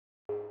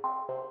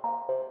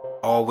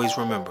always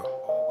remember,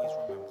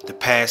 the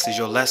past is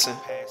your lesson,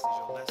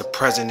 the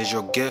present is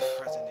your gift,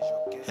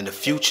 and the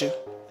future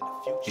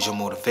is your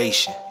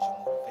motivation.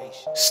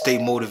 Stay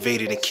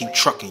motivated and keep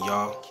trucking,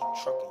 y'all.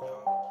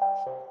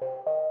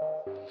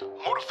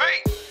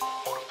 Motivate,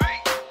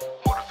 motivation,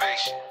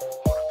 motivation,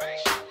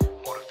 motivation,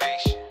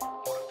 motivation,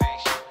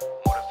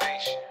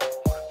 motivation,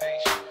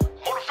 motivation,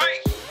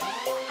 motivate,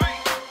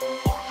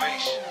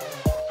 motivation,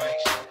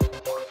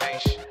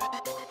 motivation,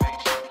 motivation.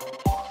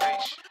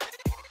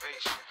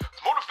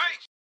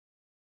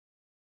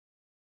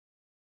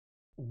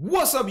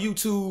 What's up,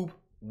 YouTube?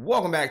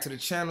 Welcome back to the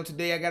channel.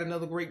 Today I got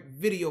another great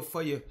video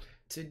for you.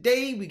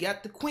 Today we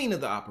got the queen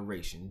of the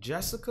operation,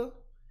 Jessica,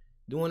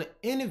 doing an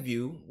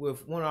interview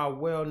with one of our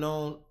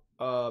well-known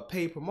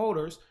paid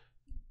promoters,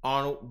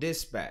 Arnold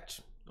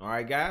Dispatch. All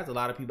right, guys, a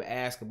lot of people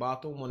ask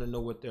about them, want to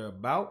know what they're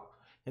about,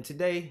 and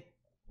today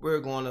we're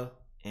going to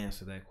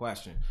answer that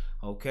question.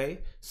 Okay,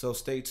 so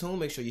stay tuned.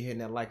 Make sure you're hitting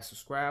that like and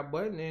subscribe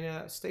button,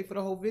 and stay for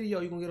the whole video.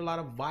 You're gonna get a lot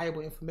of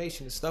valuable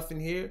information and stuff in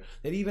here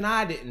that even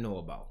I didn't know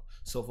about.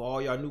 So for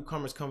all y'all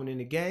newcomers coming in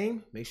the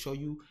game, make sure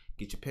you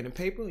get your pen and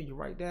paper and you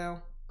write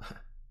down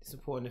this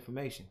important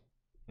information.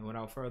 And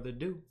without further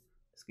ado,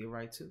 let's get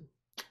right to it.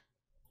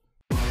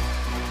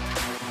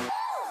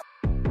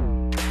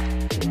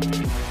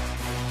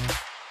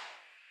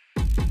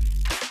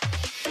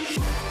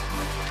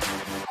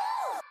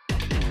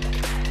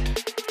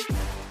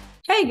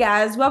 Hey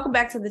guys, welcome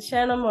back to the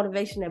channel,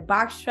 Motivation and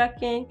Box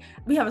Trucking.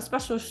 We have a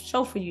special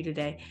show for you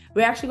today.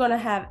 We're actually going to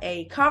have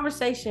a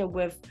conversation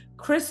with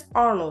Chris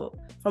Arnold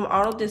from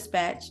Arnold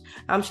Dispatch.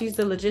 She's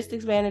the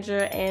logistics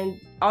manager and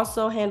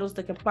also handles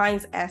the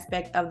compliance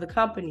aspect of the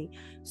company.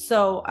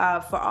 So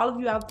for all of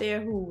you out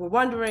there who were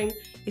wondering,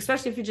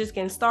 especially if you're just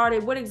getting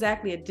started, what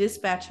exactly a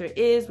dispatcher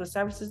is, what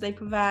services they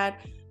provide,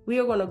 we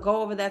are going to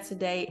go over that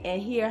today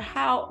and hear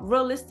how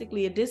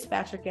realistically a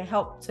dispatcher can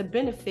help to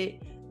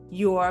benefit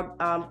your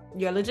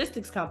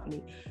logistics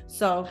company.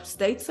 So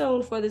stay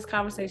tuned for this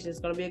conversation.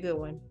 It's going to be a good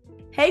one.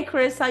 Hey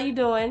Chris, how you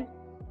doing?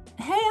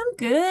 Hey, I'm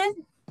good.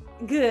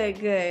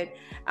 Good.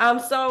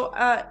 So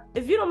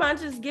if you don't mind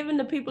just giving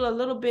the people a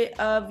little bit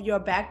of your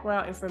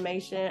background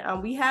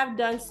information. We have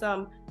done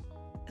some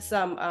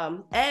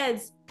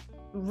ads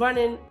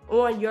running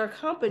on your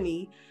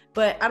company,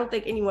 but I don't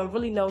think anyone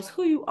really knows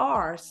who you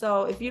are.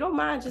 So if you don't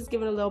mind just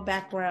giving a little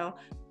background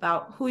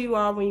about who you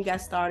are, when you got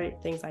started,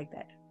 things like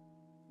that.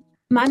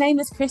 My name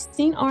is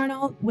Christine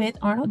Arnold with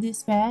Arnold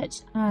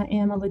Dispatch. I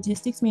am a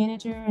logistics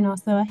manager and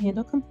also I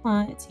handle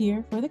compliance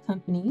here for the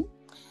company.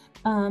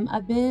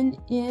 I've been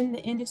in the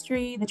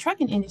industry, the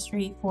trucking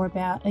industry, for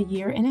about a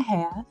year and a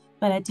half,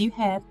 but I do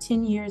have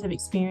 10 years of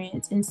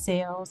experience in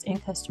sales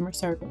and customer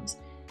service.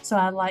 So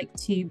I like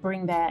to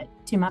bring that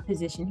to my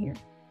position here.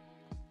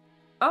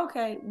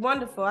 Okay,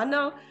 wonderful. I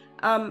know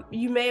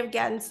you may have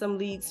gotten some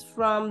leads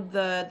from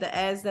the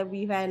ads that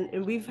we've had,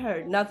 and we've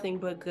heard nothing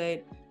but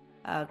good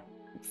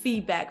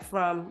feedback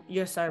from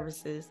your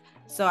services.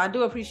 So I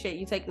do appreciate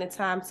you taking the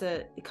time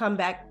to come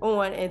back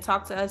on and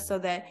talk to us so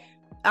that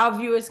our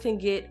viewers can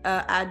get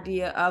an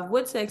idea of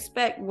what to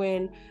expect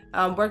when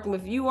working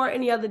with you or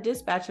any other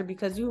dispatcher,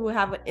 because you will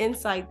have an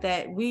insight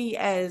that we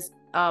as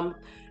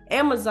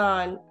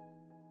Amazon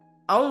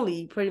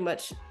only pretty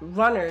much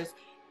runners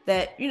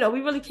that, we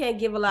really can't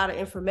give a lot of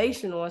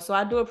information on. So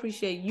I do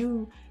appreciate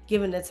you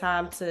giving the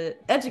time to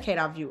educate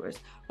our viewers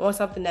on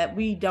something that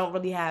we don't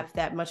really have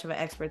that much of an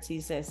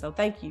expertise in. So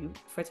thank you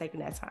for taking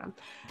that time.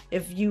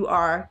 If you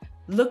are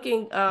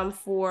looking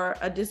for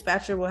a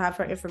dispatcher, we'll have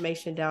her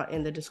information down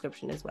in the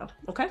description as well.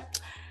 Okay.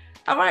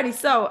 Alrighty.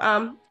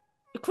 So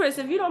Chris,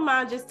 if you don't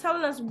mind just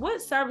telling us,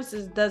 what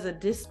services does a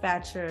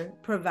dispatcher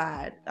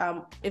provide?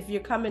 If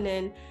you're coming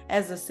in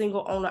as a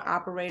single owner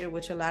operator,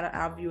 which a lot of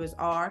our viewers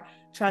are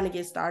trying to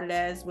get started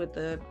as, with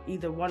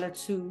either one or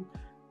two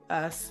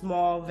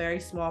very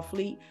small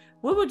fleet,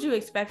 what would you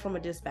expect from a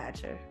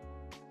dispatcher?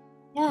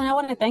 Yeah, and I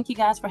want to thank you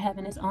guys for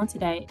having us on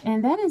today.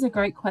 And that is a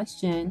great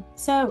question.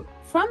 So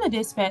from a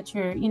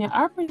dispatcher,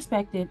 our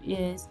perspective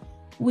is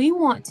we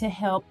want to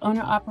help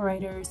owner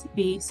operators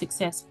be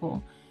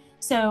successful.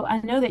 So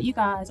I know that you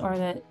guys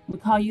we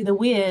call you the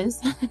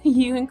whiz,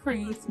 you and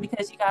Chris,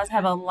 because you guys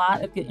have a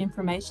lot of good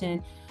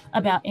information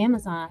about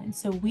Amazon.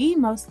 So we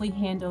mostly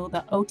handle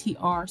the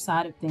OTR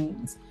side of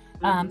things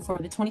for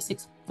the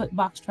 26-foot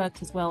box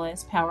trucks as well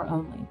as power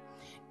only.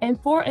 And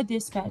for a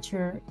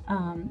dispatcher,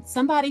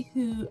 somebody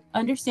who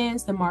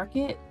understands the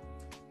market,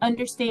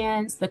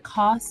 understands the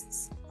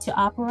costs to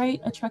operate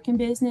a trucking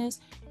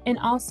business, and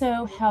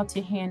also how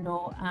to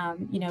handle,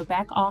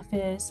 back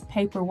office,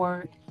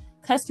 paperwork,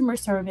 customer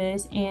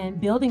service,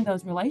 and building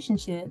those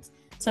relationships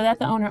so that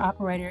the owner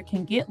operator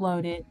can get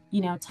loaded,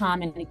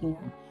 time and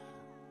again.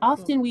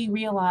 Often we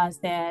realize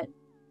that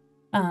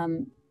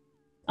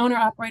owner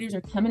operators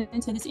are coming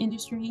into this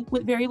industry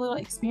with very little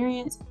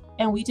experience,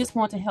 and we just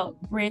want to help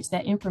bridge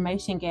that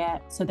information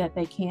gap so that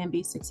they can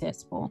be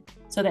successful.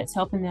 So that's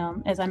helping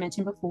them, as I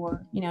mentioned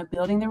before,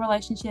 building the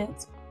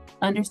relationships,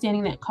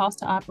 understanding that cost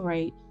to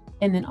operate,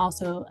 and then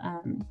also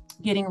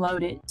getting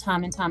loaded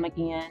time and time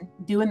again,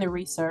 doing the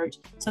research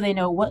so they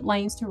know what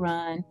lanes to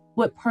run,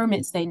 what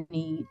permits they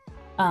need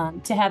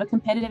to have a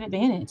competitive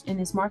advantage in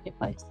this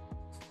marketplace.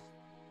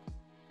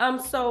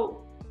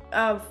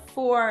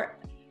 For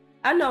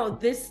I know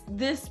this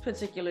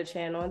particular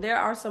channel, and there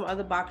are some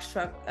other box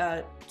truck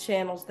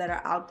channels that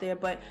are out there,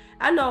 but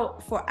I know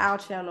for our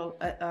channel,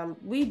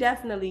 we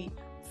definitely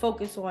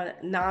focus on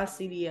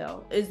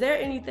non-CDL. Is there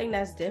anything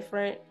that's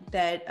different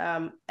that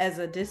as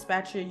a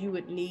dispatcher you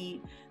would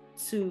need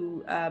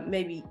to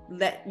maybe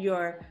let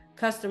your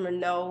customer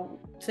know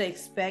to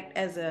expect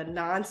as a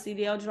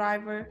non-CDL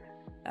driver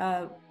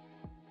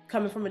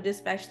coming from a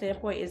dispatch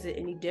standpoint? Is it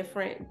any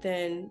different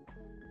than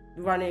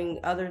running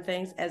other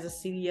things as a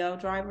CDL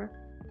driver?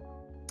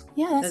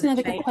 Yeah, that's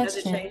another good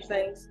question. Does it change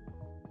things?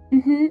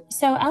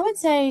 So I would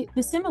say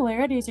the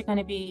similarities are going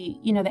to be,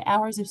 the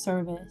hours of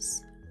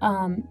service.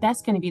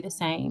 That's going to be the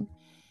same.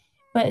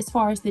 But as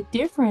far as the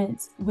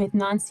difference with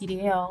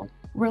non-CDL,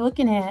 we're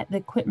looking at the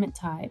equipment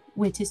type,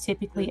 which is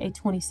typically a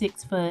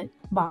 26-foot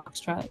box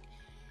truck.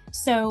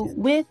 So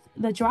with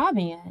the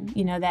drive-in,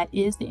 that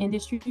is the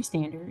industry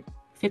standard,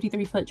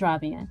 53-foot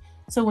drive-in.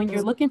 So when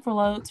you're looking for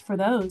loads for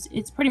those,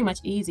 it's pretty much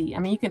easy. I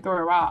mean, you can throw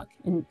a rock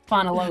and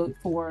find a load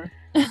for,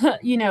 a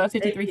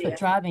 53-foot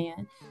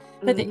drive-in.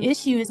 But the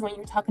issue is when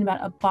you're talking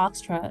about a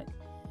box truck,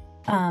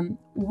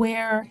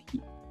 where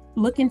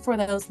looking for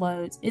those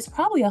loads is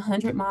probably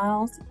 100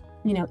 miles,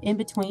 in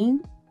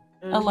between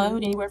a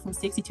load, anywhere from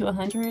 60 to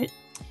 100.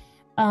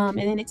 And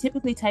then it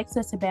typically takes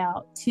us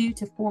about 2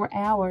 to 4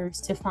 hours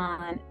to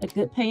find a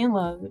good paying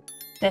load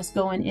that's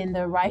going in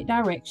the right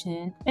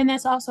direction. And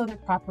that's also the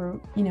proper,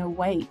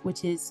 weight,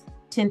 which is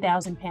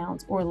 10,000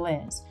 pounds or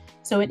less.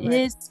 So it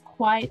is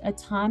quite a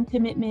time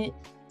commitment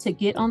to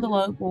get on the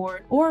load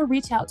board or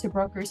reach out to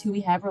brokers who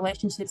we have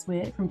relationships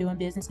with from doing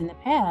business in the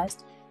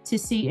past to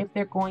see if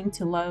they're going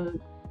to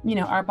load,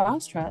 our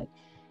box truck.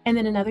 And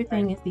then another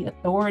thing is the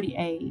authority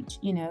age,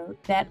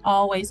 that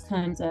always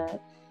comes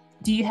up.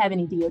 Do you have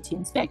any DOT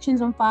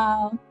inspections on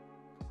file?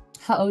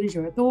 How old is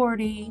your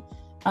authority?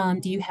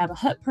 Do you have a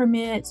HUT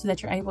permit so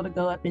that you're able to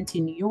go up into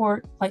New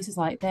York, places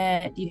like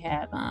that? Do you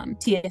have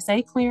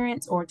TSA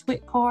clearance or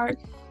TWIC card?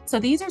 So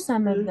these are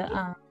some of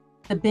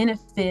the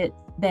benefit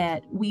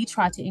that we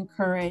try to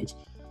encourage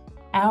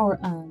our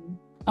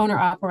owner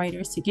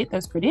operators to get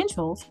those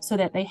credentials so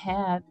that they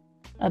have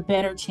a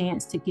better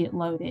chance to get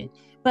loaded.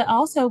 But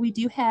also we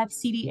do have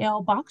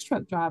CDL box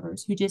truck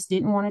drivers who just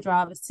didn't want to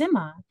drive a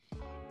semi,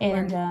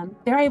 and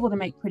they're able to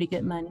make pretty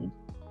good money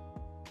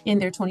in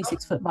their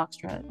 26-foot box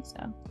truck.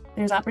 So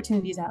there's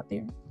opportunities out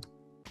there.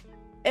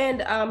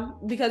 And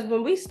because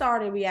when we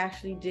started, we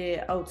actually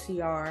did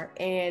OTR,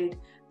 and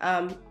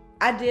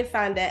I did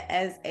find that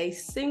as a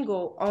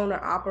single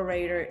owner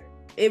operator,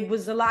 it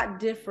was a lot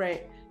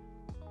different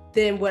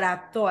than what I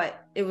thought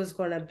it was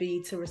going to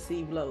be to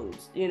receive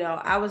loads.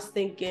 I was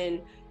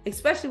thinking,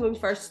 especially when we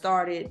first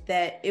started,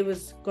 that it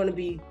was going to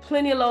be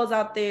plenty of loads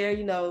out there.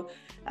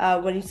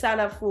 When you sign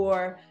up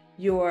for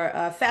your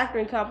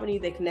factoring company,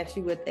 they connect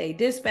you with a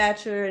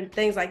dispatcher and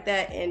things like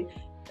that. And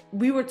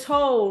we were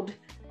told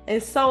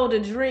and sold a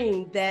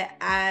dream that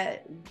I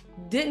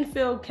didn't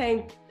feel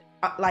came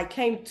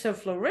to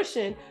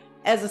fruition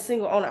as a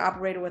single owner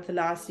operator with a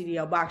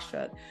non-CDL box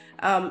truck.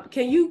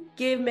 Can you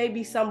give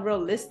maybe some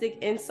realistic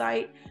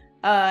insight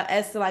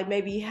as to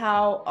maybe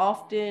how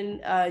often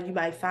you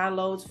might find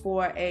loads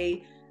for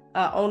a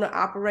owner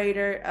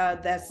operator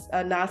that's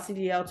a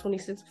non-CDL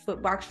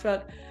 26-foot box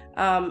truck,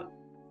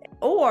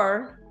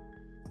 or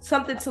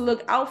something to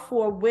look out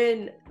for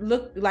when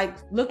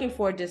looking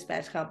for a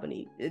dispatch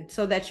company,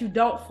 so that you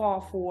don't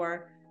fall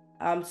for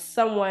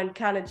someone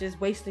kind of just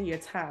wasting your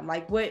time?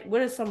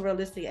 What are some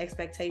realistic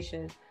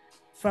expectations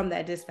from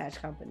that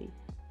dispatch company?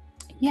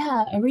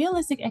 Yeah, a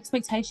realistic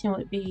expectation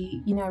would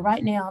be,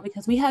 right now,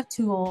 because we have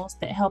tools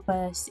that help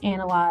us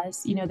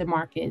analyze, the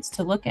markets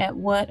to look at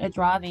what a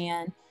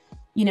drive-in,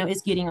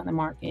 is getting on the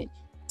market.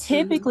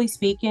 Typically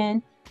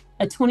speaking,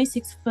 a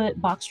 26-foot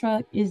box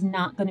truck is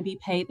not going to be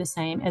paid the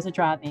same as a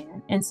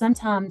drive-in. And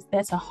sometimes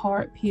that's a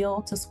hard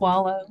pill to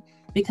swallow,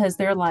 because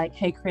they're like,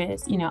 hey,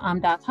 Chris, I'm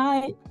Doc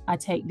Height, I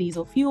take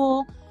diesel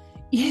fuel,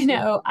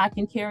 I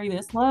can carry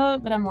this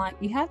load. But I'm like,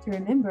 you have to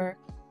remember,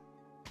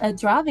 a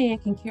drive-in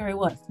can carry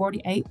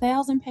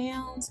 48,000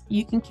 pounds.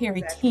 You can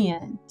carry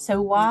 10.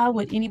 So why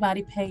would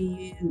anybody pay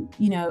you,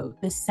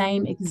 the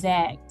same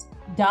exact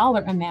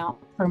dollar amount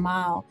per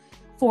mile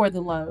for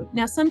the load?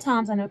 Now,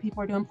 sometimes I know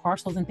people are doing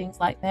partials and things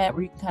like that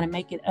where you can kind of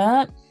make it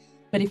up.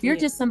 But if you're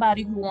just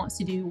somebody who wants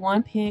to do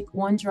one pick,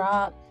 one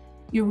drop,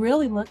 you're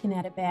really looking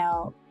at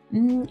about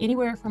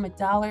anywhere from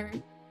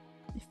 $1.50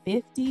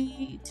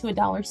 to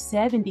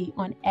 $1.70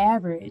 on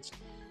average.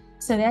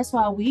 So that's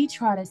why we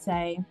try to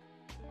say,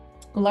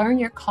 learn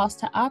your cost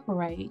to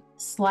operate,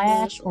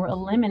 slash or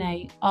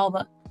eliminate all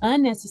the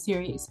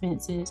unnecessary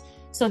expenses.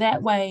 So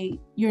that way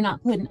you're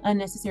not putting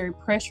unnecessary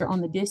pressure on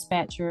the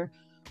dispatcher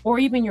or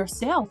even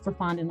yourself for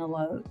finding a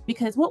load.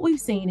 Because what we've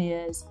seen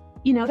is,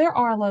 there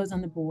are loads on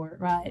the board,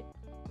 right?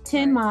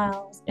 10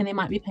 miles, and they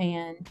might be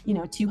paying,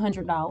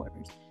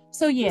 $200.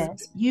 So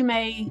yes, you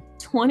made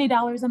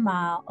 $20 a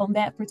mile on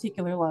that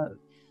particular load.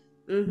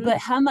 But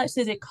how much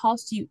does it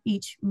cost you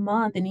each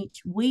month and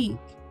each week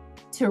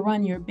to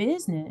run your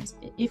business?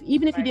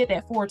 Even if you did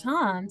that 4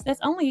 times, that's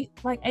only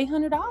like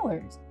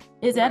 $800.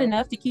 Is that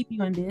enough to keep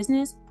you in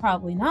business?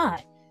 Probably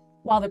not.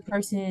 While the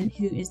person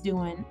who is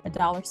doing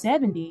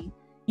 $1.70,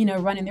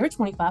 running their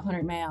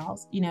 2,500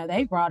 miles,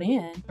 they brought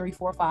in $3,000,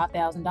 $4,000,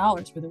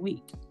 $5,000 for the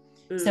week.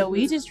 So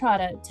we just try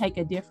to take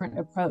a different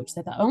approach,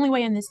 that the only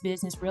way in this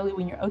business really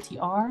when you're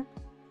OTR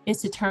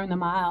is to turn the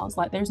miles.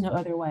 Like there's no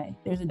other way.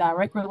 There's a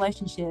direct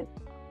relationship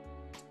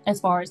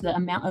as far as the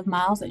amount of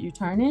miles that you're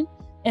turning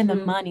and the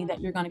money that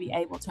you're going to be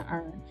able to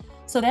earn.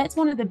 So that's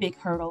one of the big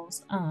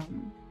hurdles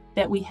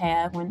that we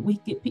have when we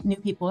get new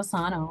people to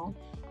sign on.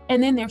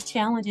 And then there's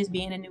challenges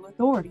being a new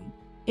authority.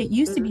 It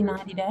used to be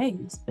 90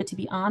 days, but to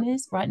be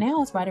honest, right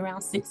now it's right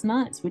around 6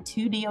 months with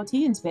 2 DOT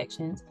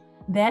inspections.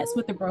 That's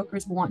what the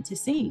brokers want to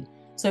see.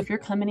 So if you're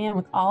coming in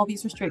with all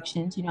these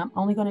restrictions, I'm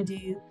only going to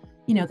do,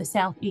 the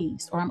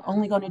Southeast, or I'm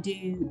only going to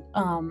do,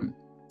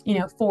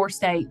 4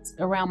 states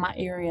around my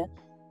area.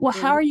 Well,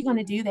 how are you going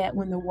to do that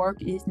when the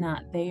work is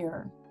not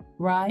there,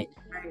 right?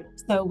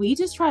 So we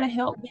just try to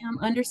help them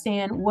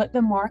understand what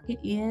the market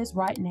is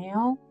right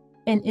now.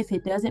 And if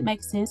it doesn't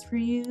make sense for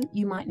you,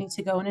 you might need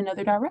to go in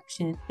another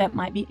direction. That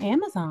might be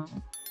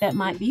Amazon. That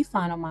might be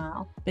Final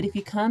Mile. But if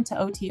you come to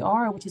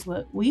OTR, which is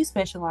what we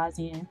specialize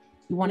in,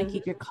 you want to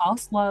keep your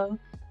costs low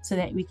so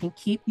that we can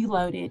keep you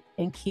loaded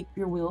and keep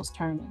your wheels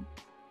turning.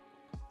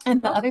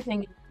 And the other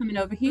thing coming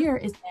over here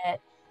is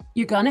that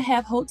you're going to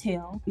have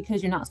hotel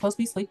because you're not supposed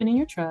to be sleeping in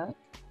your truck.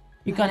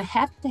 You're going to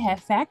have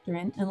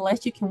factoring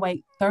unless you can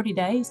wait 30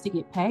 days to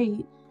get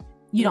paid.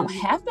 You don't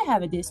have to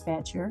have a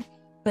dispatcher,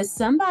 but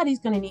somebody's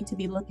going to need to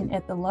be looking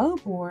at the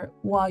load board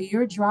while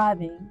you're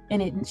driving,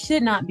 and it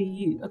should not be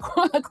you,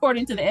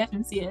 according to the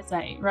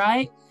FMCSA,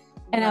 right?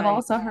 And I've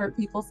also heard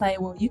people say,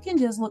 well, you can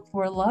just look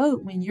for a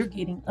load when you're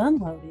getting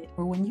unloaded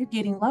or when you're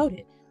getting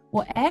loaded.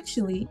 Well,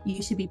 actually,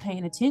 you should be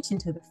paying attention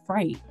to the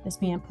freight that's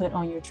being put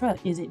on your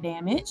truck. Is it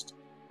damaged?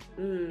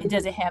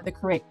 Does it have the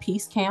correct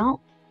piece count?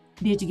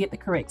 Did you get the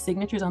correct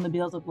signatures on the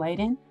bills of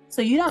lading?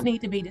 So you don't need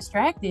to be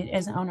distracted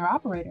as an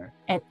owner-operator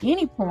at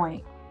any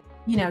point,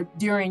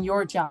 during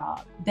your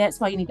job. That's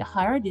why you need to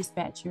hire a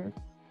dispatcher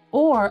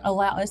or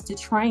allow us to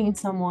train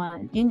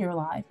someone in your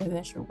life, whether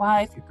that's your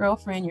wife, your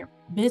girlfriend, your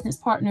business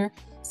partner,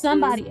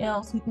 somebody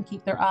else who can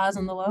keep their eyes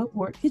on the load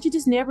board, because you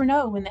just never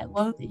know when that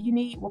load that you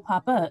need will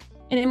pop up.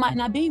 And it might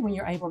not be when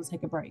you're able to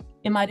take a break.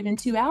 It might have been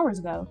 2 hours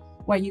ago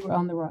while you were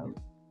on the road.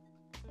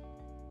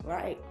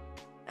 Right.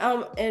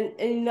 I'm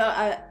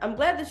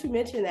glad that you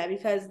mentioned that,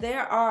 because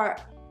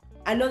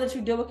I know that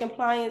you deal with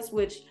compliance,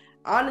 which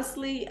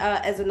honestly,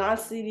 as a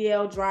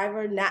non-CDL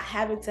driver, not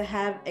having to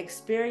have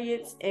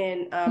experience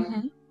and,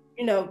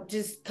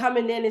 just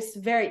coming in, it's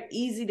very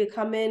easy to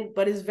come in,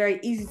 but it's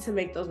very easy to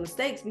make those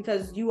mistakes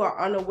because you are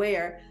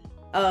unaware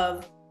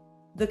of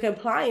the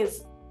compliance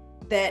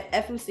that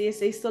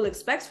FMCSA still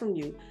expects from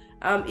you.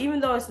 Even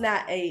though it's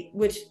not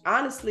which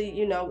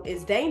honestly,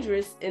 is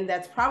dangerous. And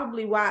that's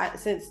probably why,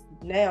 since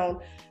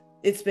now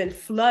it's been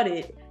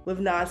flooded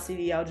with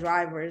non-CDL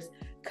drivers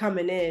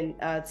coming in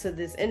to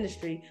this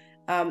industry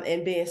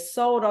and being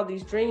sold all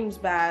these dreams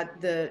by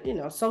the,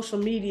 social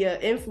media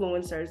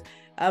influencers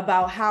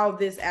about how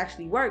this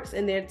actually works.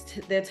 And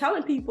they're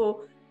telling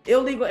people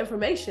illegal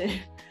information.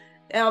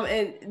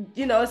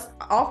 It's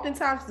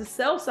oftentimes to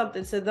sell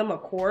something to them, a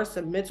course,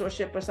 a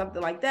mentorship or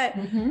something like that,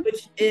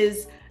 which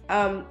is,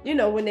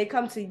 when they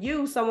come to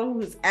you, someone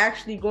who's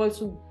actually going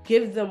to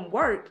give them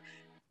work,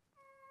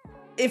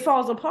 it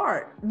falls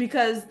apart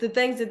because the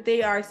things that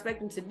they are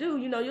expecting to do,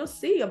 you'll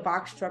see a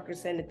box trucker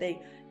saying that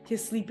they can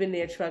sleep in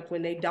their truck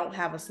when they don't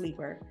have a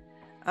sleeper.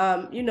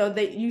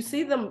 You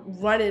see them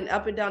running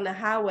up and down the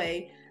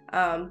highway,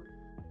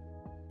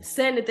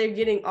 saying that they're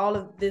getting all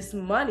of this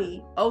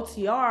money,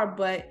 OTR,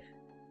 but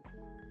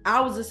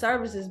hours of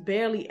service is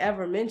barely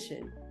ever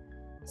mentioned.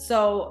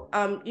 So,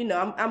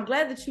 I'm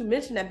glad that you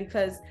mentioned that,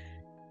 because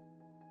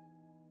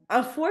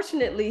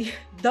unfortunately,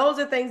 those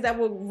are things that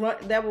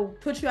will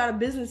put you out of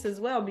business as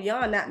well,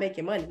 beyond not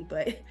making money.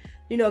 But,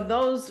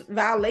 those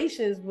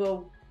violations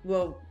will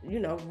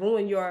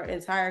ruin your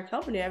entire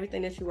company,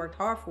 everything that you worked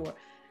hard for.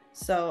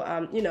 So,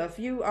 if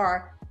you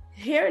are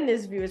hearing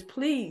this, viewers,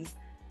 please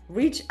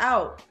reach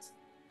out,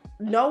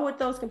 know what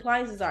those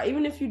compliances are,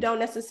 even if you don't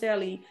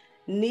necessarily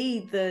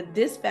need the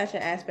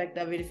dispatching aspect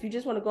of it. If you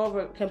just want to go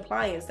over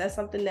compliance, that's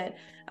something that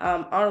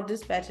Arnold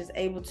Dispatch is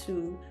able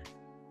to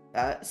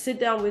sit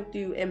down with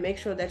you and make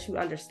sure that you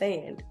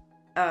understand.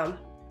 And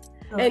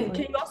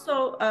can you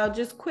also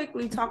just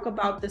quickly talk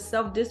about the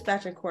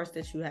self-dispatching course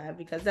that you have,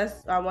 because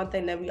that's one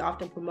thing that we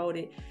often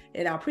promoted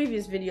in our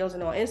previous videos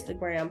and on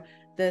Instagram,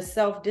 the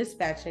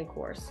self-dispatching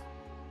course.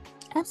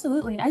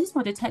 Absolutely. I just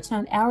want to touch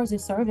on hours of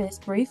service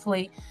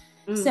briefly.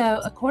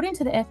 So according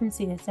to the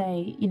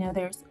FMCSA,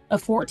 there's a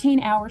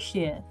 14-hour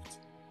shift.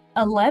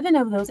 11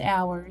 of those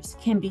hours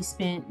can be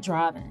spent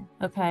driving,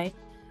 okay?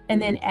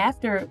 And then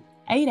after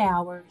 8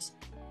 hours,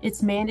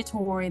 it's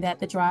mandatory that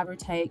the driver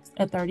takes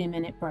a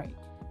 30-minute break.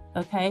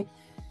 Okay.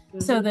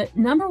 So the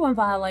number one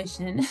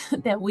violation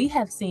that we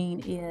have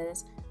seen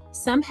is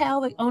somehow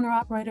the owner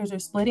operators are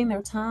splitting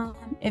their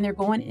time and they're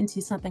going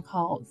into something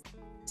called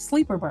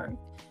sleeper berth.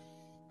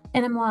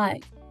 And I'm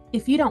like,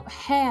 if you don't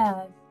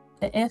have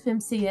the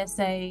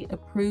FMCSA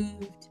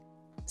approved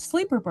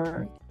sleeper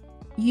berth,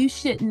 you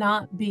should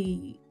not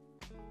be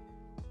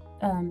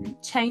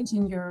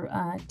changing your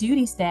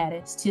duty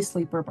status to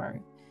sleeper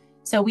berth.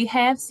 So we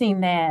have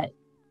seen that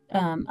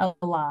a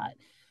lot.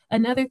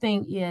 Another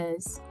thing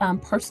is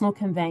personal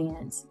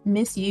conveyance,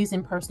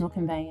 misusing personal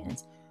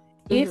conveyance.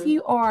 If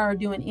you are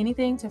doing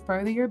anything to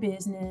further your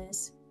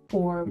business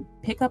or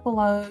pick up a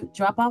load,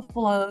 drop off a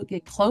load,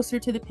 get closer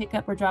to the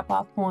pickup or drop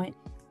off point,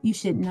 you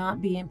should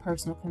not be in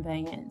personal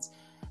conveyance.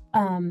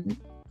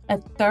 A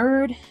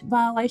third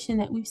violation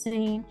that we've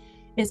seen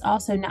is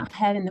also not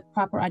having the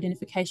proper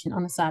identification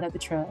on the side of the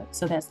truck.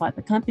 So that's like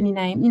the company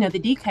name, the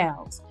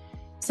decals.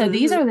 So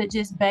these are the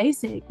just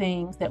basic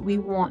things that we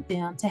want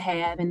them to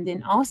have. And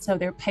then also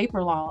their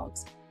paper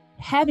logs,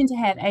 having to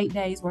have 8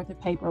 days worth of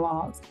paper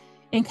logs.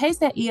 In case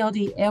that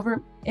ELD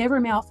ever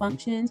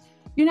malfunctions,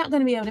 you're not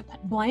going to be able to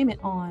blame it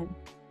on,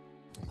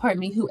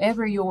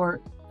 whoever your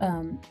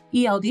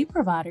ELD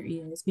provider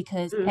is,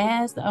 because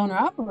as the owner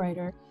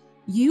operator,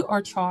 you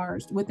are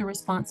charged with the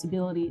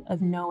responsibility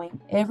of knowing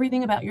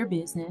everything about your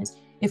business.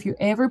 If you're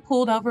ever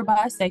pulled over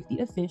by a safety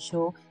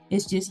official,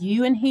 it's just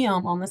you and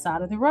him on the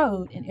side of the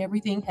road and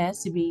everything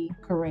has to be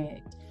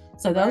correct.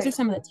 So those are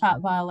some of the top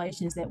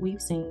violations that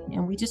we've seen.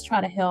 And we just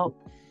try to help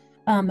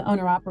the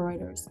owner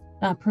operators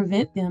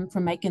prevent them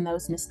from making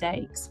those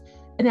mistakes.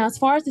 And now, as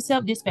far as the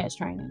self-dispatch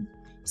training,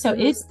 so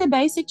it's the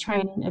basic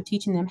training of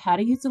teaching them how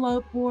to use the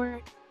load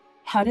board,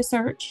 how to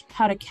search,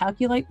 how to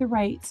calculate the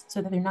rates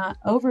so that they're not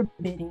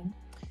overbidding,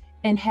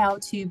 and how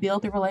to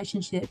build the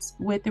relationships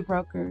with the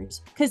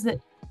brokers. Because the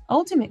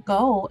ultimate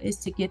goal is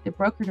to get the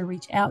broker to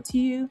reach out to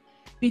you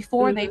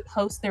before they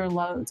post their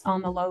loads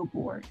on the load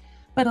board.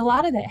 But a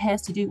lot of that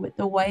has to do with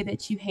the way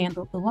that you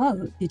handled the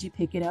load. Did you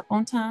pick it up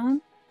on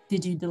time?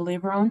 Did you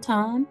deliver on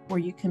time? Were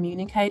you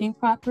communicating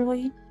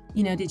properly?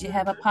 Did you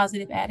have a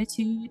positive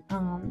attitude?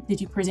 Did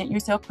you present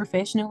yourself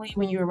professionally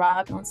when you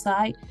arrived on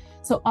site?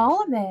 So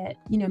all of that,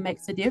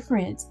 makes a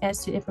difference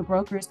as to if a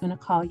broker is going to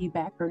call you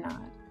back or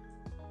not.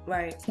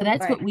 Right. So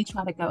that's what we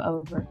try to go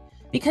over.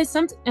 Because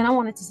and I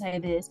wanted to say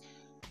this,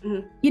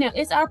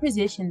 it's our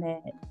position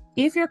that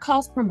if your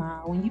cost per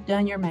mile, when you've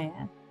done your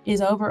math,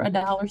 is over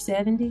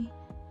 $1.70,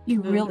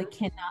 you really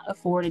cannot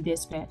afford a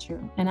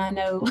dispatcher. And I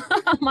know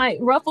I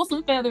might ruffle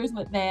some feathers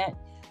with that,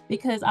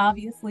 because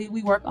obviously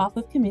we work off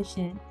of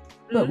commission,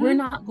 but we're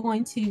not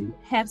going to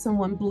have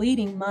someone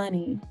bleeding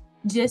money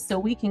just so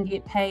we can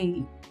get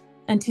paid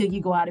until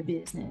you go out of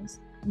business.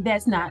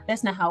 That's not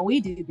how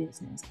we do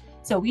business.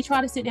 So we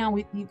try to sit down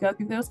with you, go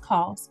through those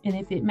costs, and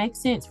if it makes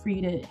sense for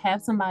you to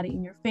have somebody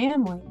in your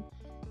family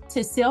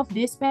to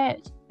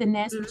self-dispatch, then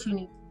that's what you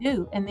need to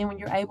do. And then when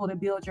you're able to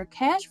build your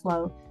cash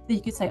flow, then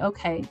you can say,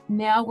 okay,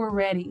 now we're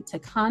ready to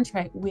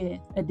contract with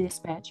a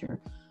dispatcher.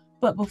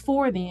 But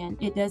before then,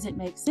 it doesn't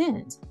make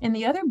sense. And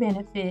the other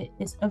benefit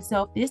of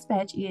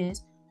self-dispatch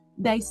is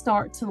they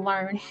start to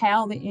learn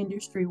how the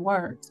industry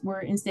works, where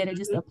instead of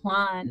just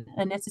applying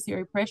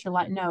unnecessary pressure,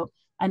 like, no,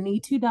 I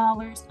need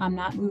 $2, I'm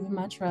not moving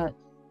my truck.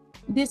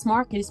 This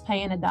market is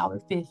paying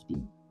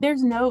 $1.50.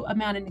 There's no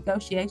amount of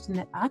negotiation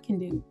that I can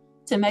do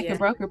to make a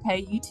broker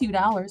pay you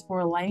 $2 for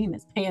a lane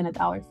that's paying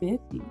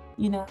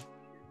 $1.50,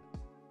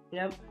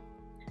 Yep.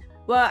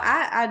 Well,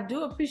 I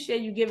do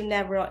appreciate you giving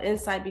that real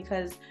insight,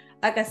 because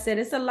like I said,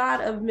 it's a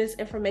lot of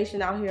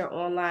misinformation out here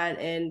online,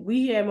 and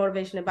we here at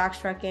Motivation and Box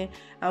Trucking,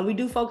 we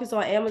do focus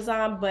on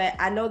Amazon, but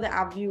I know that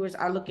our viewers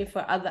are looking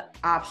for other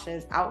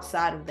options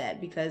outside of that,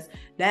 because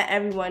not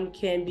everyone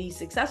can be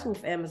successful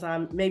with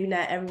Amazon. Maybe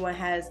not everyone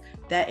has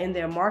that in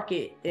their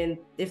market, and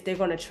if they're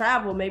going to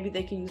travel, maybe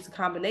they can use a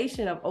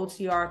combination of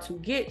OTR to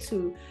get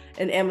to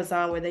an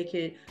Amazon where they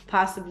could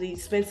possibly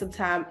spend some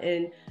time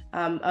in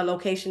a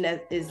location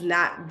that is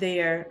not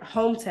their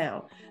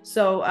hometown.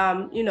 So,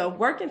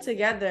 working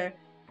together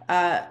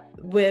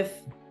with,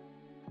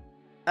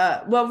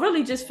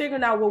 really just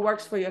figuring out what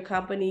works for your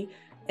company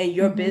and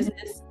your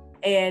business.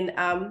 And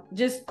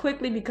just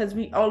quickly, because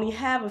we only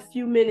have a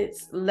few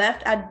minutes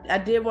left, I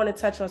did want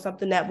to touch on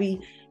something that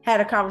we had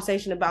a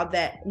conversation about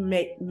that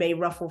may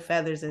ruffle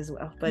feathers as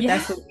well. But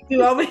that's what we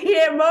do over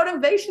here at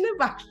Motivation and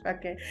Box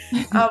Trucking.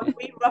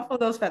 We ruffle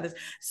those feathers.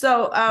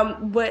 So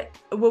what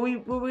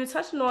we're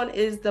touching on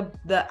is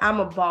the I'm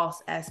a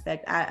boss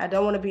aspect. I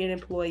don't want to be an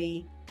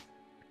employee,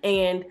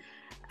 and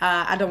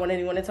I don't want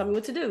anyone to tell me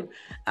what to do.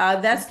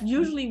 That's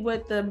usually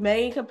what the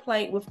main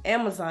complaint with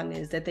Amazon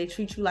is, that they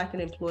treat you like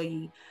an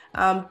employee.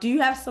 Do you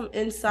have some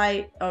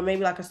insight, or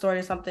maybe like a story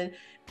or something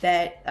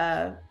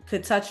that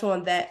could touch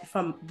on that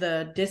from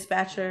the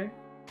dispatcher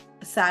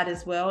side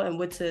as well, and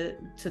what to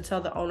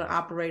tell the owner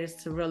operators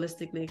to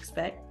realistically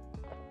expect?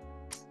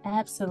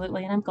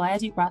 Absolutely. And I'm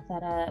glad you brought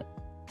that up.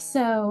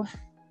 So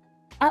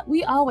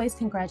we always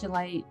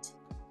congratulate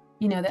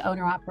the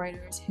owner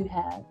operators who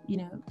have,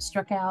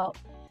 struck out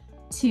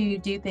to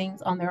do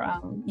things on their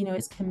own.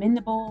 It's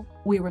commendable.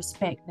 We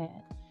respect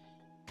that.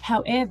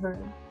 However,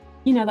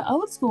 the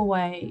old school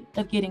way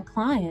of getting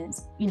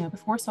clients,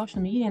 before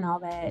social media and all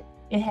that,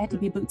 it had to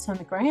be boots on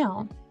the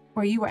ground,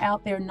 where you were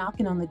out there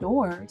knocking on the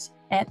doors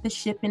at the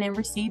shipping and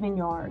receiving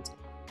yards,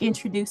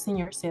 introducing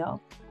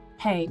yourself.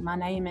 Hey, my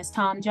name is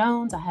Tom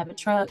Jones. I have a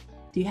truck.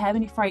 Do you have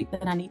any freight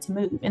that I need to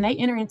move? And they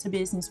enter into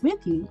business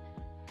with you.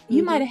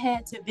 You might have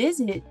had to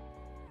visit,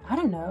 I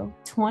don't know,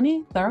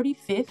 20, 30,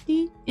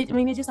 50.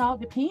 It just all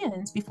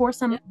depends before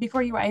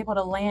you were able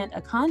to land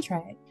a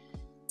contract.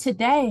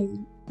 Today,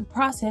 the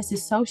process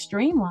is so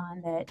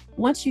streamlined that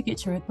once you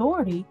get your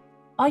authority,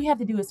 all you have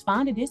to do is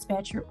find a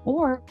dispatcher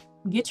or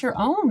get your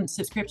own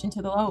subscription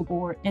to the load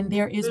board, and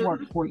there is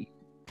work for you.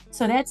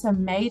 So that's a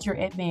major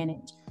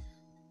advantage.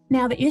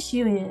 Now, the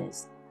issue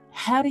is,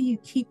 how do you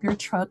keep your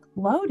truck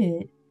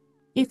loaded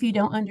if you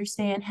don't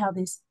understand how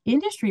this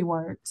industry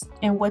works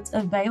and what's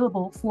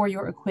available for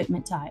your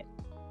equipment type?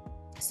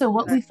 So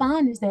what we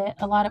find is that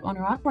a lot of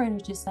owner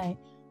operators just say,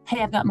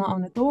 hey, I've got my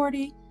own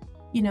authority.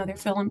 They're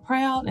feeling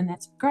proud, and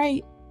that's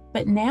great.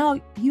 But now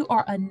you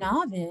are a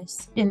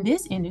novice in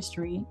this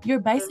industry. You're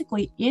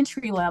basically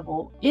entry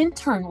level,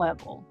 intern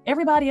level.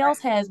 Everybody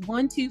else has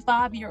 1 to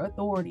 5 year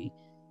authority.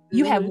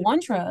 You have one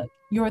truck,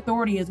 your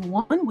authority is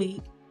 1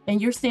 week, and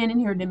you're standing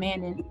here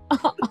demanding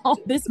all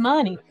this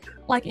money.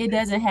 Like, it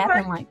doesn't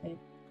happen like that.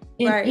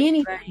 In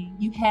anything,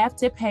 you have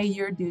to pay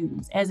your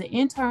dues. As an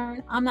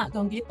intern, I'm not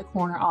going to get the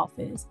corner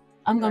office.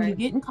 I'm going to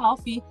be getting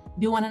coffee,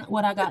 doing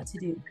what I got to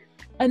do.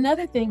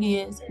 Another thing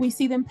is, we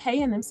see them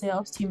paying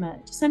themselves too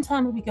much.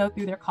 Sometimes we go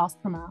through their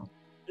cost per mile.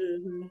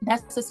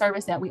 That's the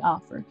service that we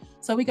offer.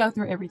 So we go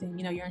through everything.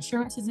 Your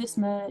insurance is this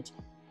much,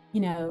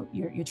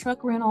 your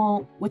truck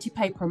rental, what you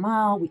pay per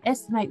mile. We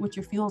estimate what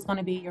your fuel is going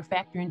to be, your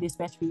factor and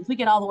dispatch fees. We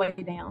get all the way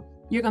down.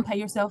 You're going to pay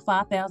yourself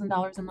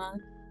 $5,000 a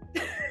month.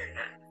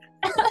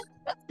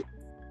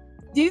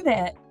 Do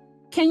that.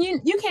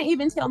 You can't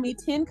even tell me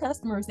 10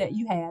 customers that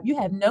you have. You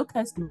have no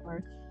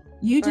customers.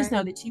 You just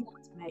know that you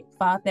want to make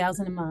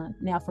 $5,000 a month.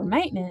 Now, for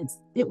maintenance,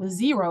 it was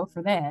zero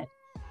for that.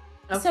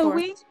 So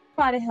we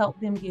try to help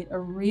them get a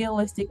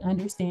realistic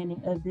understanding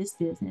of this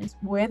business.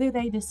 Whether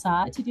they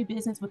decide to do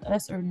business with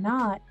us or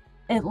not,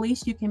 at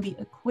least you can be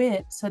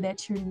equipped so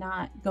that you're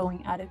not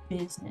going out of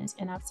business.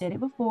 And I've said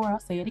it before, I'll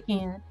say it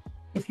again.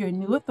 If you're a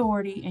new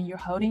authority and you're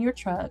holding your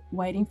truck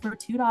waiting for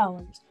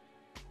 $2,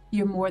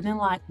 you're more than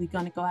likely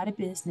going to go out of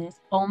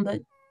business on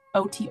the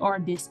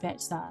OTR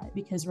dispatch side,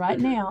 because right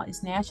now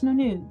it's national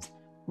news.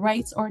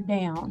 Rates are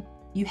down.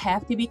 You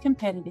have to be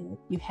competitive.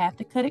 You have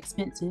to cut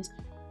expenses,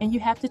 and you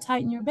have to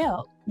tighten your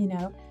belt,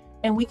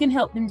 and we can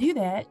help them do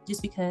that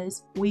just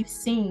because we've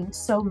seen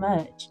so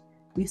much.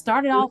 We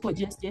started off with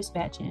just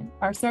dispatching.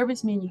 Our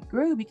service menu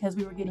grew because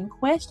we were getting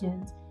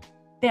questions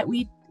that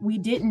we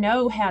didn't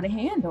know how to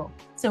handle.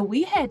 So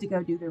we had to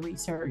go do the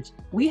research.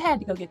 We had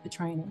to go get the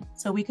training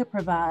so we could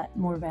provide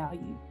more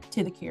value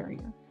to the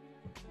carrier.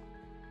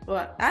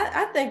 Well,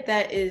 I think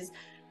that is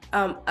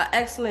an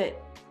excellent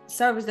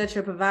service that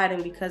you're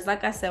providing, because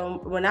like I said,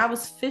 when I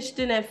was fished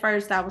in at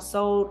first, I was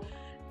sold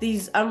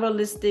these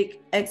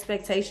unrealistic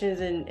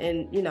expectations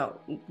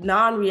and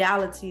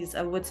non-realities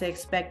of what to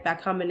expect by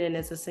coming in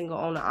as a single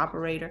owner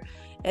operator.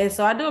 And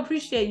so I do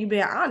appreciate you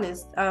being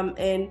honest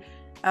and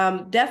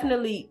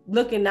definitely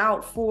looking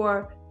out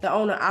for the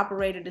owner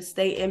operator to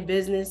stay in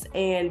business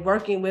and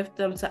working with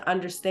them to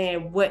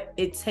understand what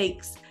it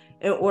takes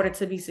in order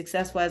to be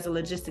successful as a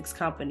logistics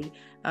company.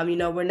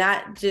 We're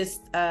not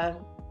just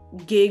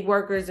gig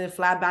workers and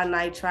fly by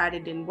night, tried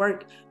it, didn't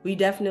work. We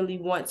definitely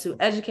want to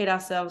educate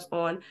ourselves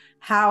on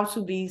how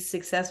to be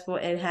successful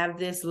and have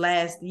this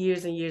last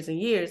years and years and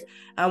years,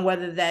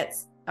 whether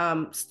that's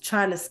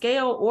trying to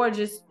scale or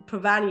just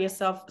providing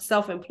yourself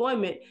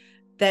self-employment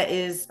that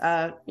is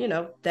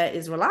that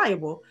is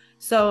reliable.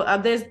 So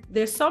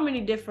there's so many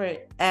different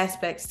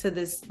aspects to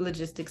this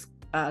logistics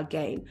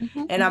game.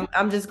 And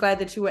I'm just glad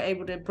that you were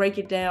able to break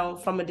it down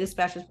from a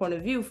dispatcher's point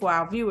of view for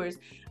our viewers.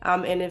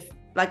 And if,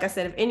 like I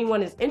said, if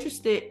anyone is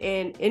interested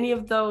in any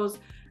of those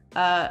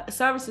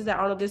services that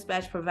Arnold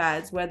Dispatch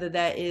provides, whether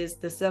that is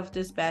the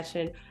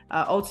self-dispatching,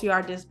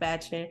 OTR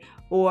dispatching,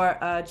 or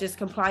just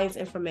compliance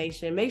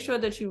information, make sure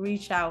that you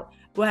reach out.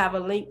 We'll have a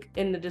link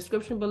in the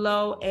description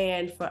below.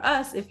 And for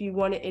us, if you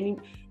wanted any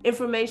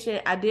information,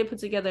 I did put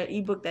together an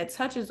ebook that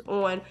touches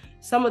on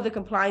some of the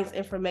compliance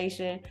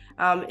information.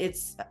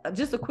 It's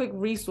just a quick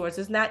resource.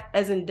 It's not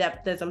as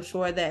in-depth as I'm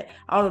sure that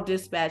Arnold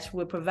Dispatch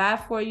would provide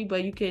for you,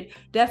 but you could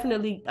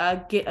definitely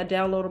get a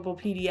downloadable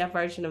PDF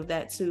version of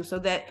that too, so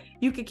that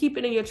you can keep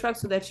it in your truck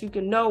so that you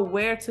can know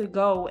where to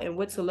go and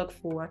what to look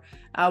for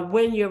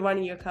when you're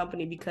running your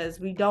company,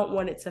 because we don't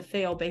want it to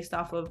fail based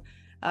off of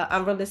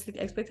unrealistic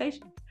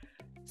expectations.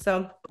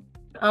 So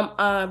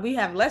we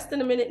have less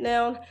than a minute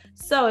now.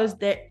 So is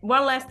there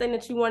one last thing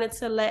that you wanted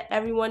to let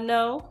everyone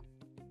know?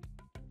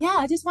 Yeah,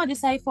 I just wanted to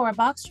say, for a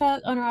box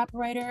truck owner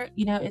operator,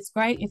 it's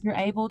great if you're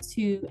able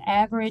to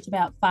average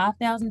about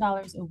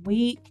 $5,000 a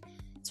week.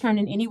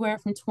 turning anywhere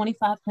from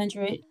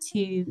 2,500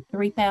 to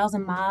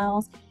 3,000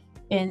 miles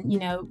and,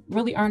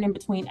 really earning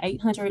between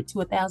 $800 to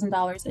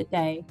 $1,000 a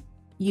day,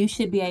 you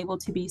should be able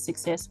to be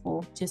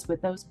successful just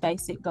with those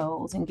basic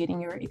goals and getting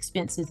your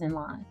expenses in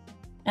line.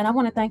 And I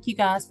want to thank you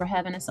guys for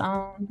having us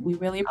on. We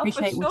really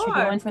appreciate what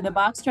you're doing for the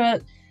box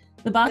truck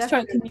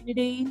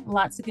community.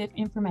 Lots of good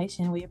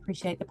information. We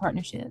appreciate the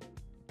partnership.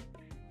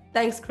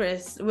 Thanks,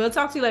 Chris. We'll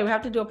talk to you later. We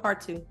have to do a part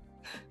 2.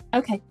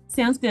 Okay,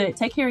 sounds good.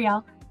 Take care,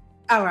 y'all.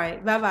 All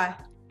right. Bye-bye.